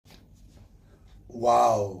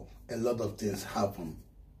Wow, a lot of things happen.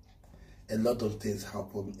 A lot of things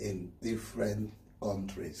happen in different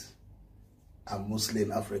countries, and mostly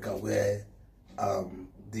in Africa, where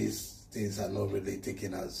these things are not really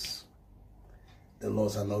taken as, the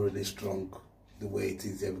laws are not really strong the way it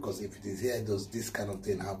is here. Because if it is here, does this kind of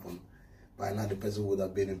thing happen, by now the person would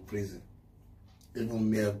have been in prison. Even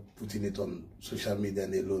mere putting it on social media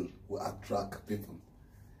alone will attract people,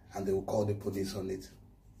 and they will call the police on it.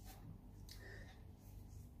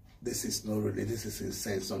 This is not really, this is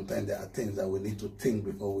insane. Sometimes there are things that we need to think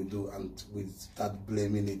before we do, and we start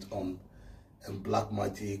blaming it on black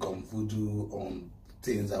magic, on voodoo, on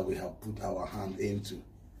things that we have put our hand into.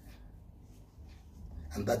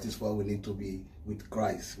 And that is why we need to be with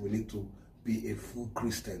Christ. We need to be a full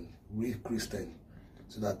Christian, real Christian,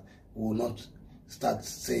 so that we will not start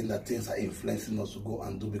saying that things are influencing us to go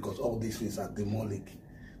and do, because all these things are demonic.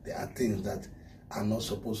 They are things that are not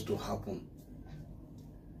supposed to happen.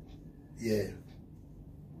 Yeah,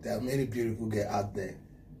 there are many beautiful girls out there,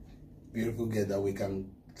 beautiful girls that we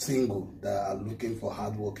can single, that are looking for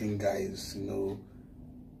hardworking guys, you know,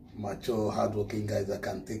 mature, hardworking guys that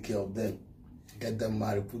can take care of them, get them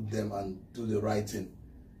married, put them and do the right thing.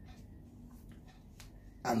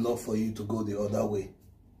 And not for you to go the other way,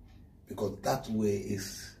 because that way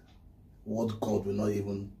is what God will not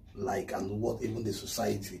even like, and what even the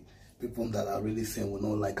society, people that are really saying will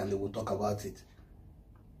not like, and they will talk about it.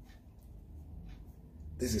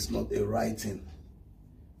 This is not a right thing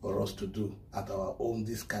for us to do at our own,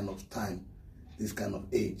 this kind of time, this kind of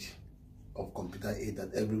age of computer age,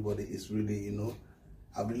 that everybody is really, you know,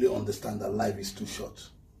 I really understand that life is too short.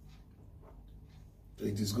 So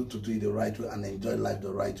it is good to do it the right way and enjoy life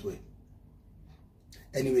the right way.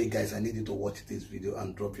 Anyway, guys, I need you to watch this video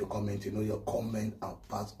and drop your comment. You know, your comment are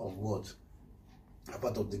part of what? A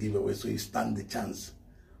part of the giveaway. So you stand the chance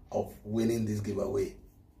of winning this giveaway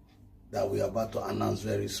that we are about to announce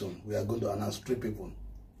very soon. We are going to announce 3 people.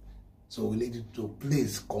 So we need you to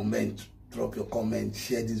please comment, drop your comment,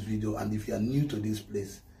 share this video. And if you are new to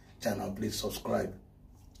this channel, please subscribe.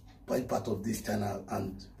 Be part of this channel,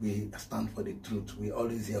 and we stand for the truth. We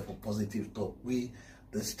always here for positive talk.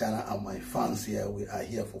 This channel and my fans here, we are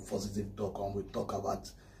here for positive talk, and we talk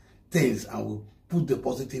about things, and we put the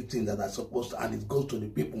positive things that are supposed to, and it goes to the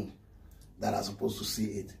people that are supposed to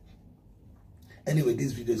see it. Anyway,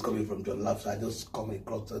 this video is coming from John Lafta. I just come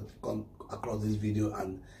across this video,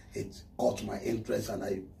 and it caught my interest, and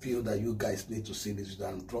I feel that you guys need to see this video.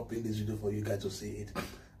 I'm dropping this video for you guys to see it,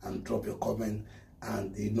 and drop your comment.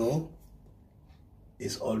 And you know,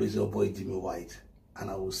 it's always your boy Jimmy White,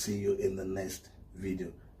 and I will see you in the next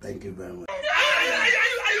video. Thank you very much.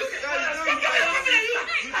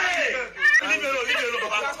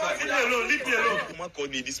 Leave me alone. Mama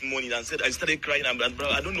called me this morning and said I started crying, and I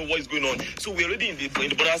don't know what is going on. So we're already in the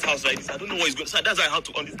brother's house like this. I don't know what is going on. So that's why I had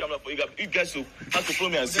to on this camera for you guys. You guys should have to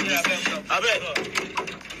follow me and see this. I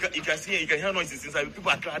bet you can see, you can hear noises inside.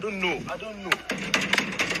 People are crying. I don't know.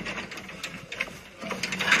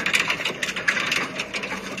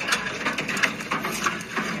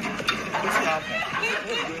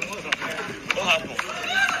 What happened?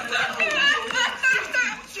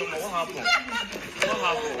 Shoma, what happened? What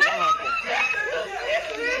happened?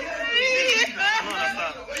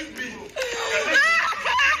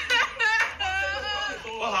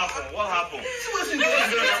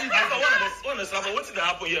 What did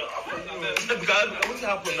happen here? What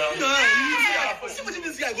happened now? See what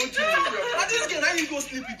this guy go through. This guy, now you go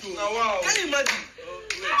sleep it too. Wow. Can you imagine?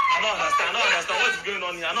 I don't understand what is going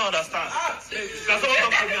on here. I don't understand. Can someone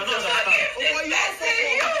talk to me? I don't understand. You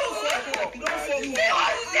don't fuck me. I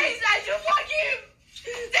should fuck him.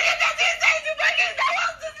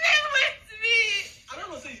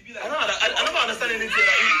 I never understand anything.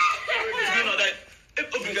 What's going on?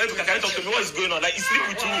 Can you talk to me? What is going on? Like, he's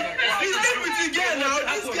sleeping with you. He's sleeping with you again now.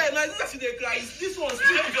 This guy now, they cry. This one's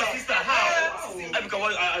sleeping with your sister. How?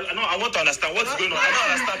 I want to understand what's going on. I don't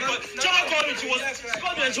understand. Because Choma called me. She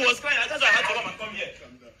called me and she was crying. That's why I had to come and come here.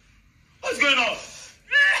 What's going on?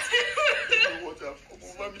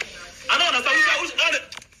 I don't understand.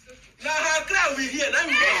 Now her cry will hear. Now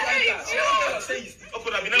we go.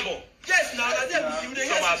 Open up, neighbor. Yes, now I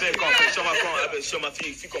beg,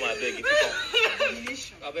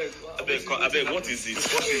 come, I beg, what is it?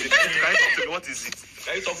 Can you talk to me? What is it?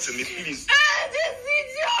 Can you talk to me, please? This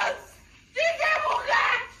idiot! This guy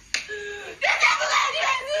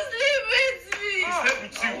to sleep with me! He slept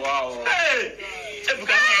with you? Wow. Hey!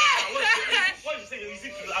 What you say? Is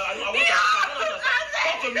it? I want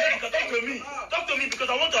to understand. Talk to me because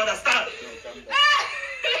I want to understand. Calm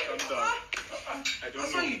down. I don't know.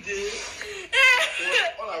 That's what you did.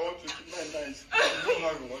 All I want to keep my nice. I don't know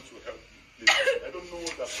how you want to help me. I don't know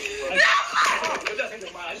what that's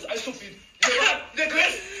about. I stupid. The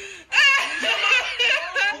grace.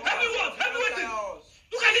 Everyone.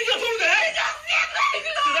 Look at this, you're so there.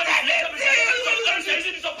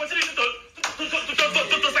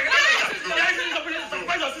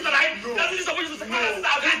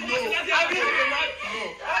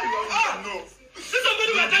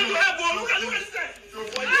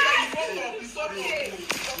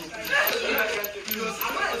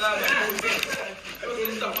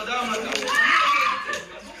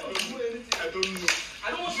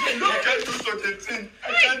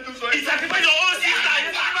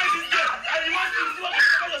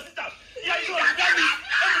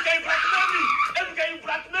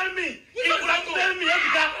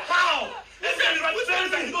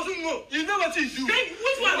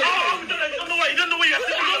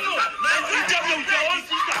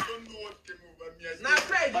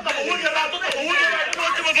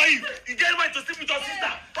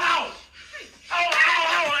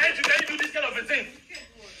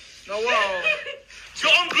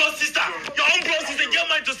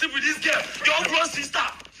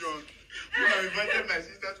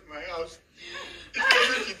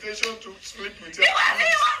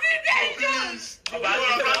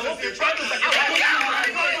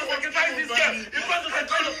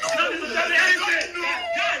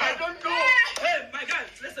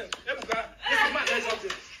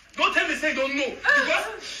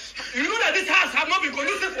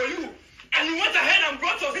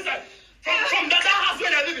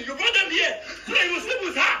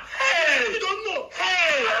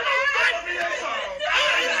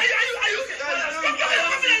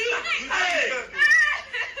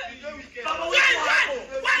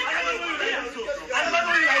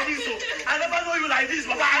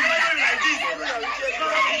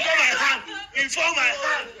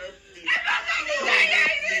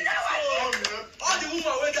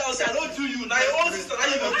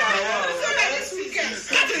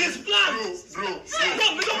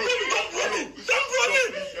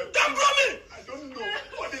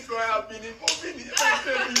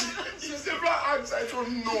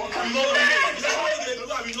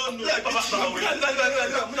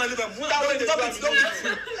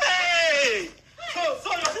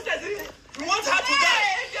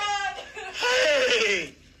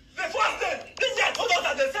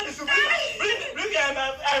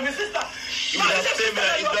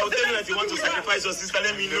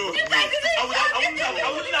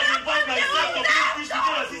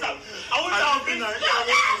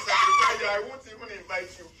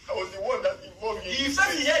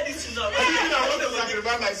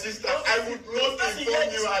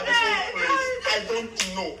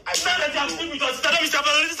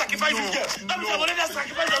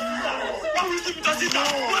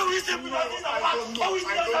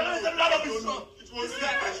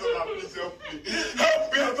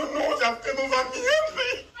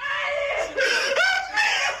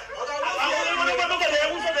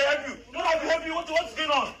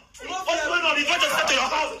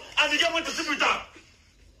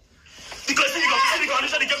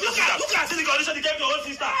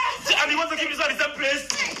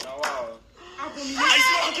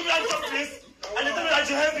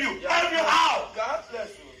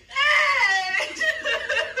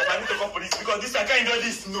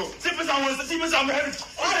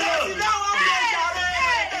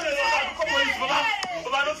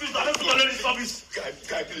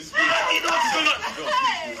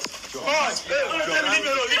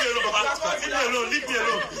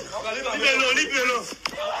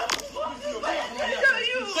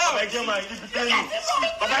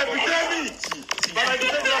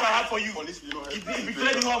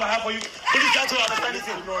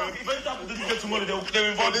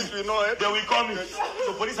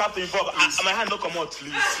 My hand don't come out,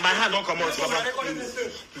 please. My hand don't come out, Baba. Make sure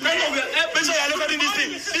you're recording this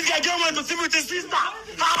thing. This guy came out to see with his sister.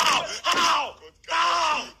 How?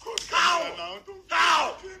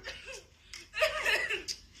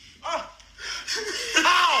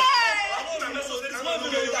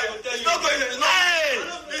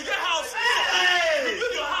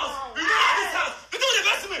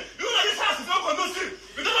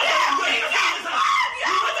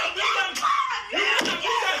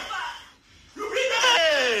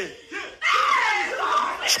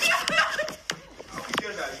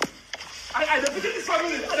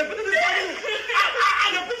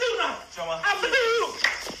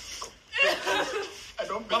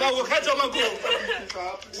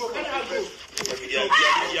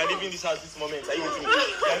 You are leaving this house this moment. Are you with me?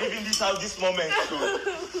 You are leaving this house this moment.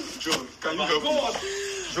 John, can you help me?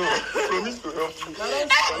 No, promise to help me.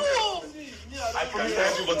 I promise to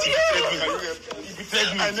help you, but you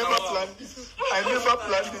betrayed me. I never planned this. I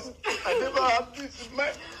never had this in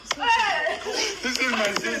my... This is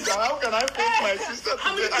my sister. How can I face my sister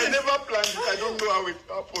today? I never planned it. I don't know how it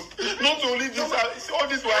happened. Not only this, all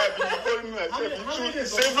this while I've been involving myself into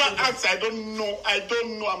several acts. I don't know.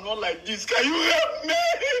 I'm not like this. Can you help me?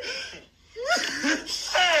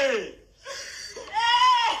 Hey!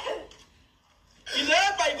 You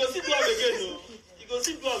never buy, you go sit down again, no? You go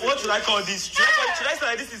sit down. What should I call this? Should I say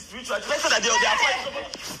that this is spiritual? Should I say that they are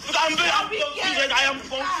fighting? Look, I'm confused. I am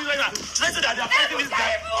confused right now. Should I say that they are fighting this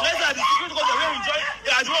guy? Should I say that the security guards are very enjoying?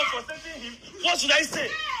 They are the ones protecting him. What should I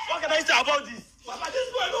say? What can I say about this? Papa, this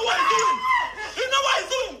boy know what he's doing. You know what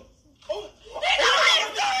he's doing. Oh,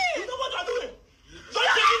 you know what you're doing.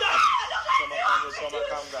 Don't tell me that.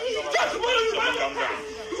 Calm down.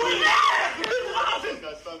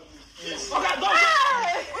 Okay, don't.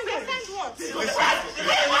 Understand what?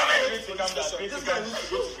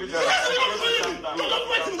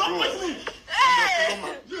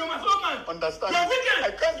 Understand? I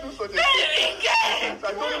can't do such a thing.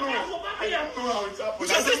 I don't know. I don't know how it's happened.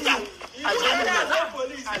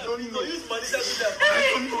 I don't know.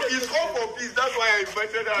 It's all for peace. That's why I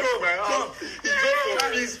invited her to my house. It's all for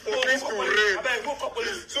peace, to rain.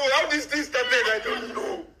 So how this thing started, I don't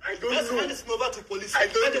know. Let's hand this over to police. I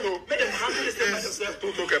don't know. Let them handle this thing by themselves.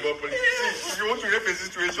 Don't talk about police. If you want to help a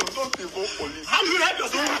situation, don't involve police. How do you help your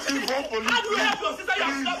sister? Don't involve police. How do you help your sister?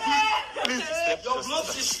 Please. Your blood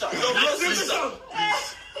sister. Your blood sister.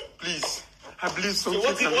 Please. I believe so.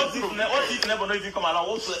 What if never know if you come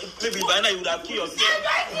along? Maybe by now you would have killed your sister.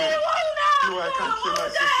 No, I can't kill my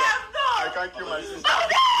sister. I can't kill my sister.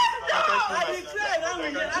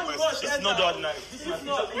 It's not ordinary. It's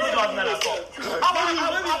not ordinary at all.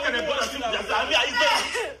 How can a brother shoot their sister?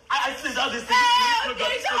 I see that this thing.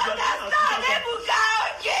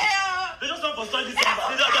 They just want to frustrate this young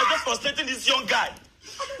guy. They're just frustrating this young guy.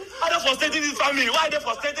 Why are they frustrating this family? Why are they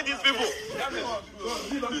frustrating these people?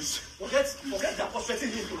 Forget they're frustrating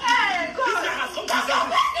him. This guy has something.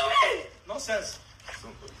 Nonsense.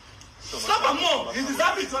 Stop him more. He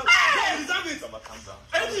deserves it. He deserves it.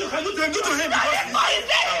 Anything you can do to him,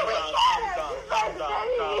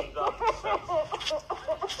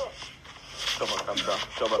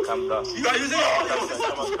 calm down. You are using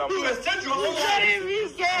your you exchange your own. This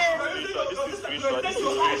is spiritual.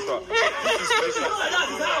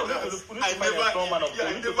 I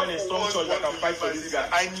need to find a strong church that can fight for this guy.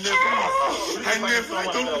 I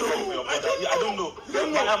don't know.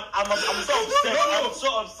 I'm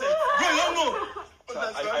so upset. You don't know.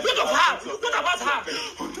 What about her?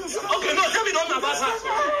 Okay, no, tell me not about her.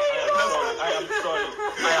 I am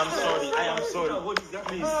sorry.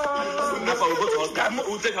 Please. We'll go to hospital.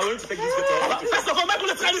 We'll take this to hospital. First of all, make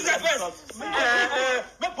police try this guy first.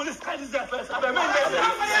 Make police try this guy first.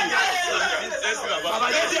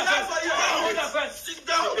 Sit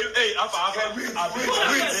down. Hey,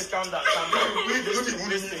 calm down.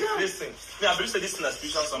 Listen. I believe this thing is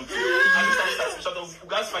spiritual something. You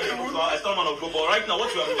guys find a strong man of God, but right now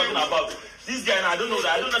what we are talking about, this guy, I don't know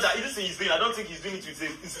that this thing he's doing. I don't think he's doing it with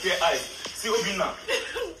his clear eyes. See, Obina.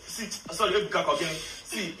 See, sorry,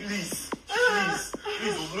 see, please, we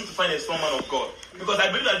need to find a strong man of God. Because I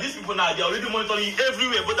believe that these people now, they are already monitoring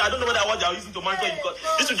everywhere, but I don't know whether what they are using to monitor it, because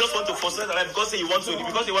this will just want to frustrate their life because he wants to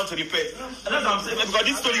repent. And that's what I'm saying, because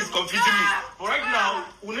this story is confusing me. But right now,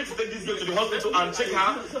 we need to take this girl to the hospital and check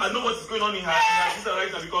her and know what is going on in her sister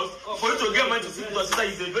right now, because for you to get money to see your sister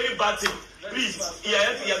is a very bad thing. Please,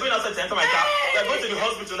 you're going outside to enter my car. We're going to the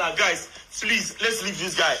hospital now, guys. Please, let's leave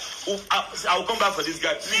this guy. I will come back for this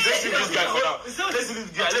guy. Please, let's leave this guy for now. Let's leave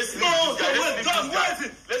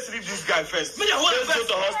this guy first. Let's go to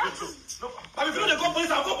the hospital. I'm if you want to call police,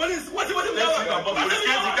 I'll call police. What do you want?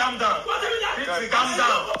 Calm down. Please. Calm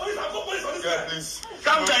down.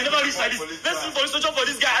 I never reached like this. Let's look for a solution for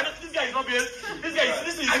this guy. This guy is not being. This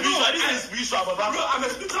is spiritual. This is spiritual, Baba. Bro, I'm a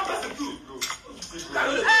spiritual person too.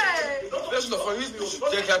 Let's not for him to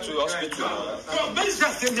take her to the hospital.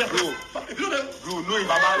 Bro, no,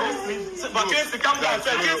 Baba. But Casey, calm down.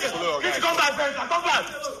 Casey, come back. Come back.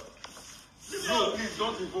 No, please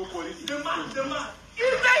don't invoke police. The man. You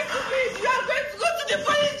guys, you are going to go to the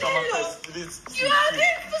police station. You are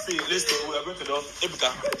going to... See, we are going to the hospital.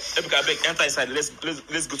 Ebuka, I beg, enter inside. Let's go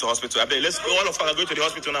to hospital. I beg, let's go. All of us are going to the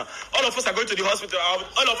hospital now. All of us are going to the hospital.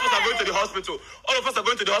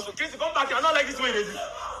 Please, come back here. I don't like this way they do.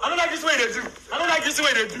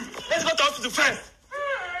 Let's go to hospital first.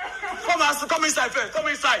 Come inside first.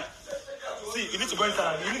 See, you need to go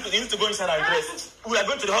inside. You need to go inside and rest. We are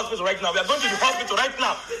going to the hospital right now. We are going to the hospital right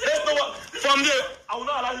now. Let's know what. From there, I will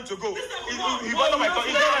not allow him to go. He's going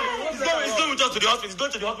with us to the hospital. He's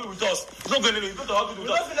going to the hospital with us. He's not going anywhere. He's going to the hospital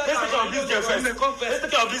with us. Let's take care of this girl first. Let's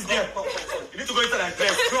take care of this girl. You need to go inside and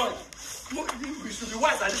rest. We should be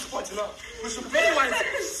wise at this point, you know. We should be very wise.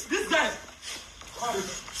 This guy.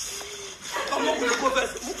 I'm not going to go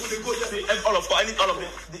first. See, all of them.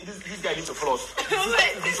 This guy needs to follow us. This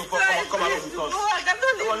guy needs to come along with us. No, I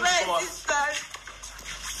cannot leave my sister.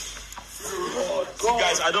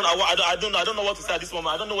 Guys, I don't know what to say at this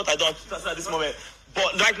moment. I don't know what I don't say at this moment.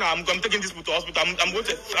 But right now, I'm taking this to hospital. I'm going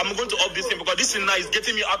to up this thing because this thing now is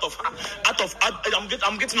getting me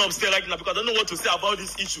I'm getting upstairs right now because I don't know what to say about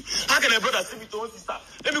this issue. How can a brother see me to own sister?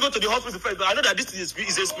 Let me go to the hospital first. But I know that this is a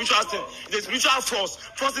spiritual thing. It's a spiritual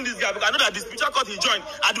forcing this guy because I know that the spiritual court he joined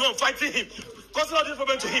are the one fighting him. Causing all this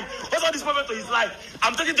problem to him. Causing all this problem to his life.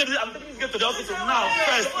 I'm taking this guy to the hospital now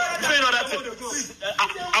first. Before you know that thing.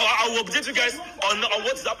 I will update you guys on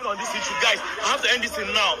what is happening on this issue. Guys, I have to end this thing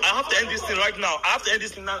now. I have to end this thing right now. I have to end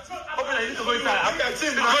this thing now. Open, I need to go inside. Go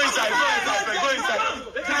inside. Go inside.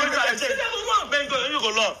 Let's go inside and check. Man, you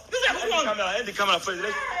go long. End the camera first.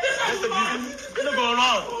 Let's go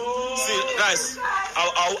long. See, guys,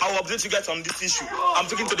 I'll update you guys on this issue. I'm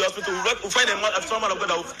taking to the hospital. We'll find a man of God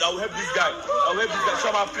that will help this guy. I'll help this guy.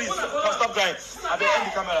 Shama, please, stop crying. I'll end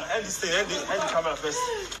the camera. End this thing. End the camera first.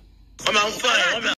 I'm fine.